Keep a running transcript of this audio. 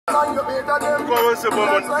Comment c'est bon,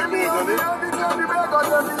 mon petit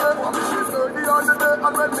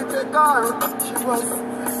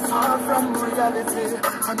far from reality.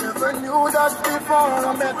 I never knew that before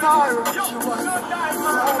I met her. She was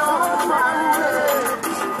far from reality.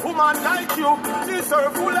 Woman like you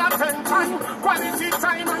deserve full attention, quality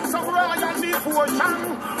time and some royal devotion.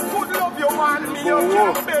 Good love you want me, you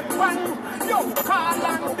can't beg one. You call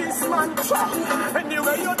on this man try.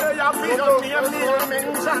 Anyway you there, you feel me a meal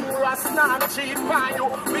mention. Ross not cheap for you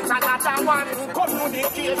with another one.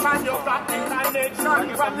 Communication, you got the connection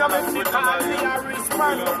from your Mexican lyrics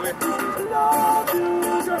man. Love you,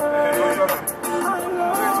 girl. I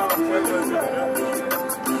love you, girl.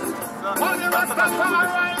 All the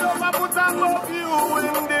Rastafari love put above you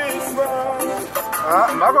in this world. Ah,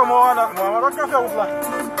 ma como vamos a café usla.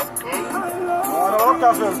 Vamos a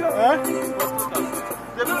café,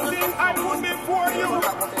 Nothing I put before you,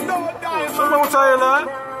 no diamond. Só vamos sair lá.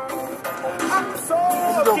 I'm so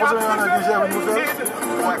captivated.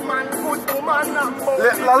 Man, good woman,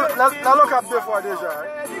 La loca before déjà.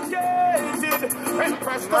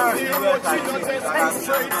 Empress don't be rude, she just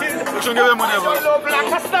frustrated. You give me money, love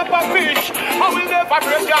like a snapper fish. I will never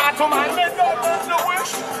break your to man, they don't lose the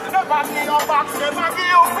wish. Never give you box, never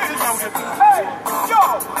give you fish. Hey, yo,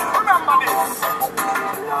 remember this.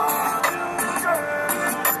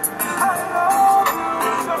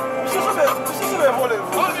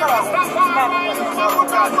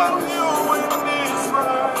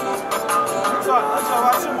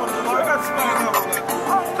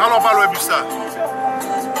 Allons pas loin de ça.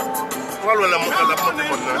 On va loin la montée maintenant.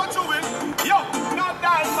 Yo, no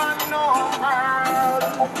diamond, no pearl.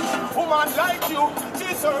 Woman like you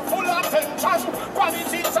deserve full attention,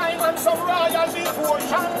 quality time and some royal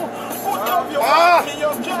devotion. Good love you want me,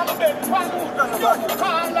 you can't beg one. You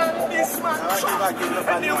call on this man try.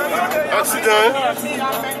 Anyway you there, me a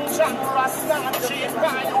mention Rasta cheap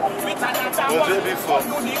by you with another one.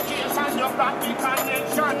 Communication, you got the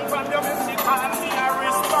connection from your Mexican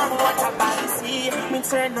lyrics man. What about the sea? Me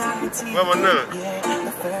turn on the TV. Yeah,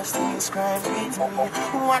 the first thing described with me.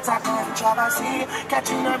 What a controversy,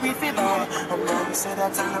 catching a refill. And now you say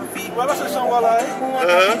that I'm feeling. What a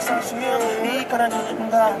piece of shame. He couldn't even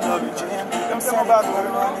die.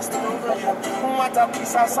 What a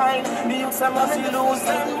piece of sign. The youths must lose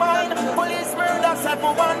their mind. Police murder said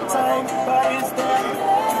for one time, but it's dead.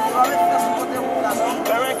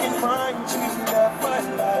 Where I can find you love my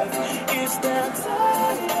life. It's their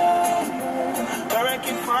time. Where I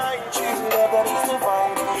can find you love that is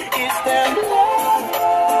divine. It's their love.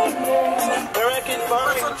 Where I can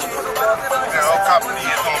find you love that is divine.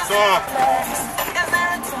 Is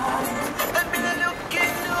there a time? Let me look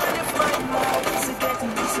into your mind. It's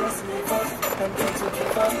getting distressful and going to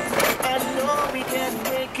give up. I know we can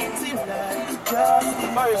make it tonight. Just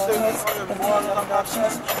because the one of the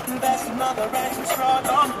options. That's another right to strong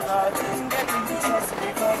on life. Getting distressful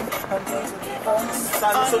and going to give up.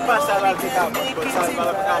 I know we can make it tonight. Just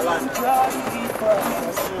because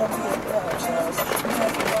of the options.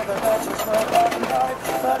 That's another right to strong on life.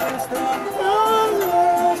 But it's the love.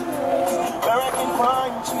 Where I can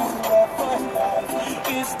find you love my life.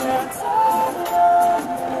 It's that time.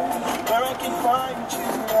 Where I can find you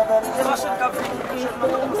love my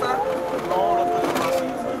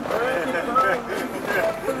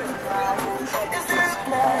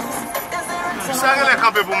Ça a l'air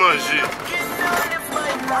campé pour manger.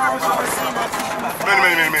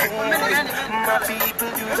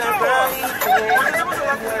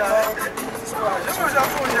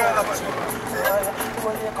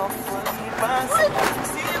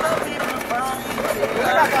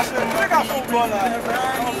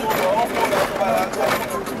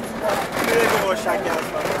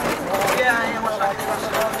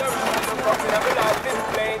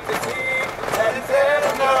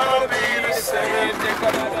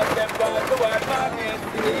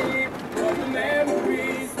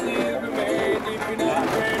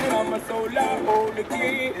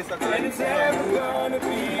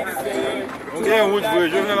 Quem muito foi,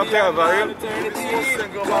 eu não tenho vaga.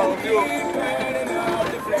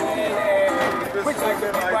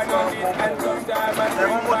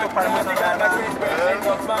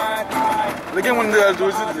 Lagi mundial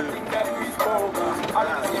tu sih.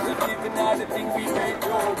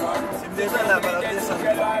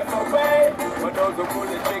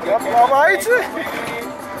 Apa Haiti?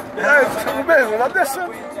 É, tudo bem, lá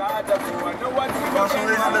descendo.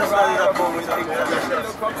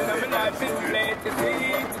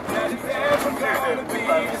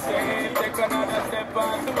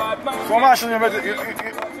 Formation, you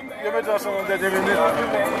mets dans son dernier minute.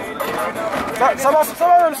 Ça va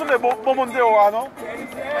même sur les bons mondes, non?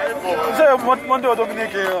 C'est mon de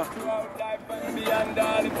dominicain.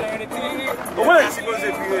 Vous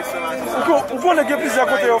connaissez plusieurs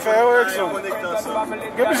côtés au faire élection.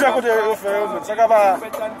 Il y a plusieurs côtés au faire, ça va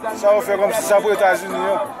faire comme si ça pour les États-Unis.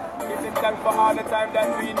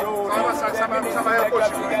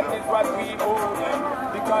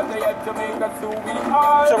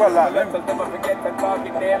 C'est voilà.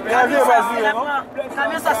 Mais la vie est basée, non?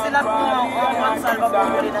 Quand ça c'est là pour on ça va pas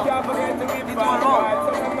voler non. C'est trop long.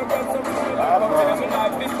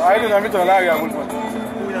 Ah, il est dans le là, il y a beaucoup.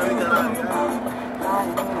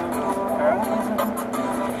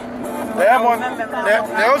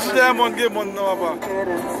 Les autres, c'est un monde qui est bon, non, pas.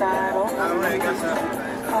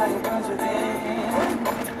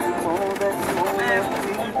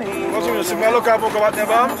 Moi, je suis local pour combattre les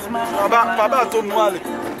femmes. Papa, tout le monde.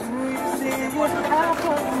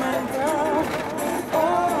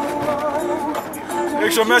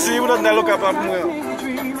 Je merci pour notre local pour moi.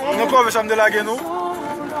 Nous pouvons faire de la gueule, nous.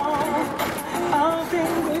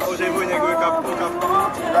 J'ai vu une gueule cap.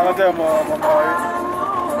 Mon mari.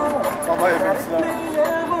 Maman est bien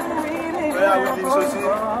là. Oui, aussi.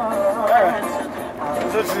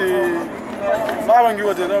 Aussi. Maman qui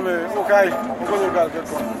vote non mais OK, on peut local quelque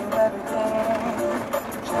part.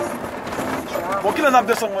 Bon, qui n'a pas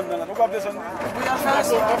descendu maintenant? On va descendre. On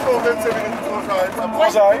fait 25 minutes pour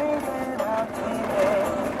ça.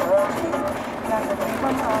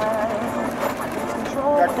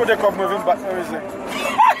 Il y a que des cops qui viennent battre mes musées.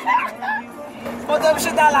 On doit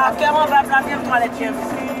jeter dans la cœur, on va placer le toilette.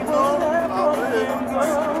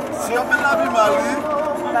 C'est un peu la vie mal, oui.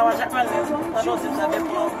 On va chaque mal. On doit se savoir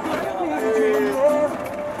pour.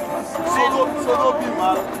 C'est trop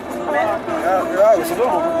mal. C'est trop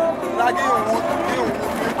bon. La gueule,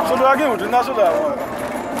 c'est de la gueule, tu n'as pas ça.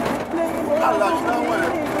 Ah là, je n'ai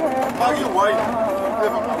pas. Pas de white.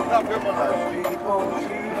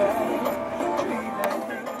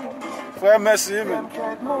 Frère, merci.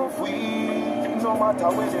 No matter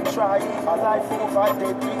when they try, a life over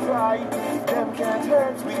dead we cry. Them can't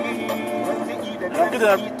hurt me. When they eat them,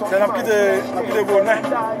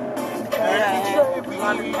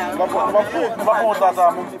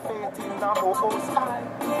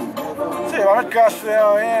 On va mettre caché,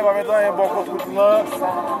 rien, on va mettre un bon contre là.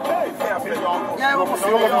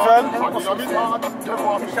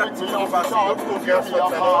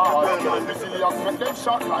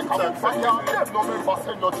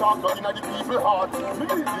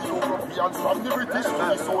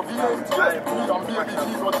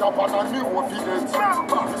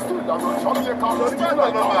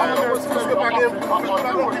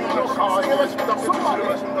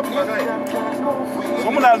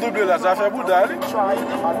 Comme on a le double là, ça fait bout d'aller.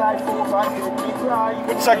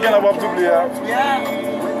 Tout ça qui est là-bas doublé.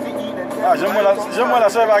 Ah, j'aime la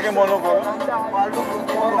seule avec mon nom.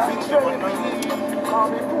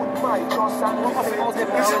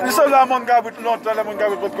 Ils sont là, mon gars, longtemps, mon gars,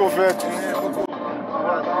 pour qu'on fait.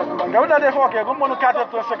 Gawin natin hockey, kung mo nagkata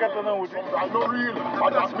ito sa kata ng uti.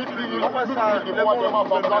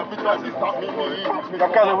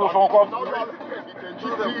 Kakala mo fong ko.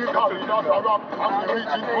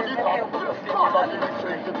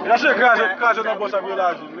 Ya se kaje na bosa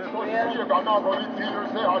village.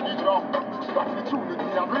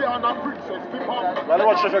 Wala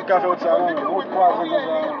wat se kafe ut sa ano, ut quase no.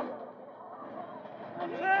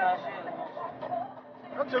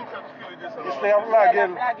 Isso é um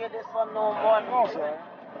lagueiro. Não, senhor.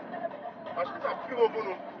 Acho que está frio por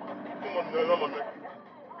não. Como não, mano.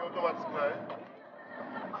 Que automático lá, é?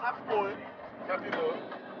 Ah, foi. Já virou.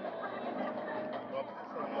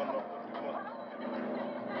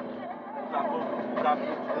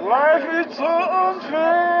 Life is so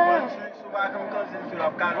unfair.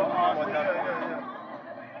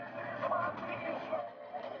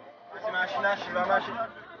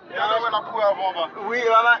 Oui,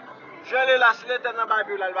 maman. Je l'ai laissé dans la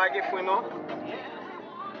Bible, elle va aller fouiller, non?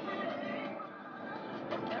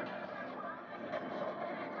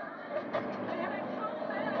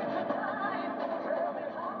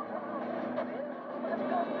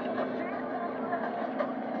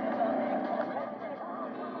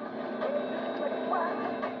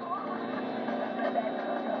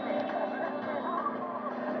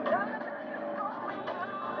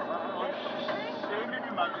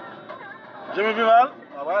 J'ai mis mal?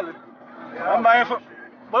 Ah, voilà.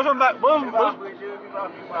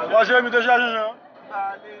 Moi, j'ai mis déjà, Jean.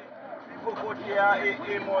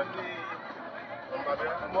 Et Morne.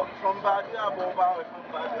 From Badia, Boba, from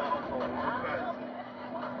Badia.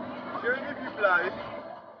 J'ai mis plus plat.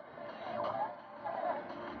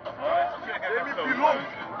 J'ai mis plus long.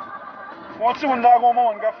 Mon petit monde a un moment,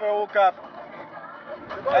 on a fait au cap.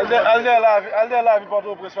 Elle est la vie pas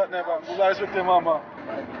trop presse maintenant. Vous allez respecter maman.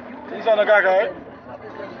 Ils sont dans le caca.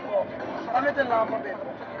 On va mettre là, mon bébé.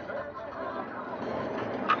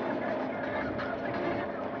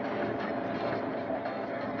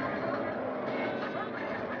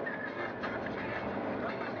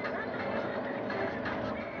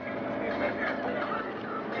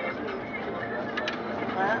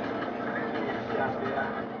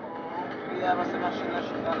 Ya va a ser machine là.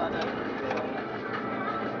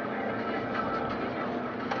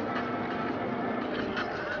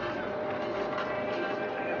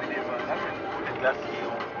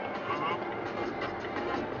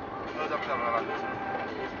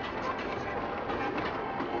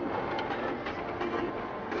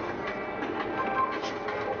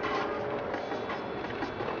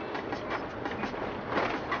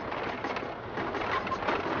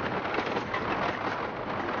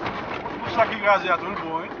 Ça qui grâce à tout le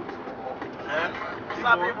bon.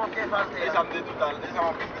 Ça peut pas faire. Et ça me dit tout à l'heure. Et ça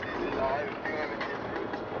m'a fait là.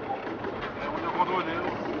 On te contrôle.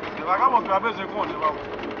 Les vagabonds, tu as besoin qu'on est là.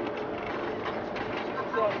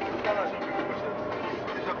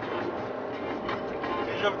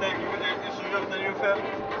 Et je venais lui faire.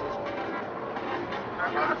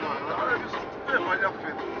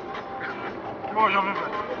 Comment j'en vais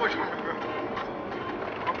faire?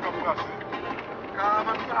 Car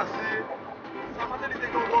ma classe, ça m'a donné des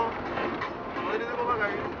gogos. Ça m'a donné des gogos.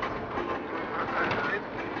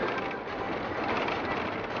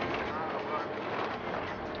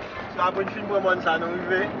 Ça a pris une film pour moi, ça nous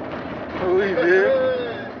arrive. Oui,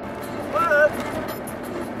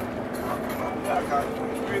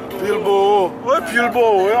 Pilboro. Oui,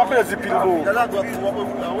 Pilboro. On appelle ça Pilboro. Elle a droite,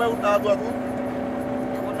 ouais, ou à droite.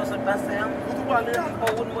 On ne se passe rien. Vous parlez?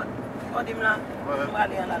 On dit là, on va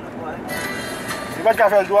aller à la loire. C'est pas de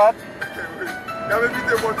café à droite. Il avait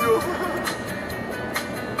vite mon Dieu.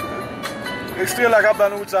 Extrait la cape dans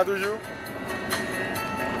nous, ça toujours.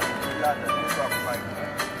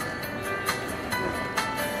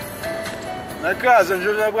 Dans cas, je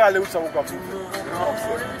vais aller où ça vous capte.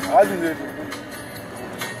 Allez,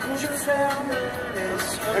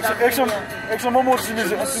 avec son moment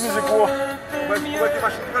optimisé quoi?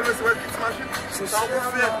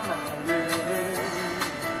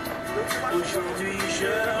 Aujourd'hui je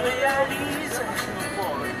réalise.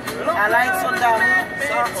 Elle a une d'amour.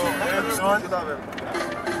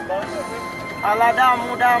 Elle a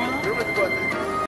d'amour.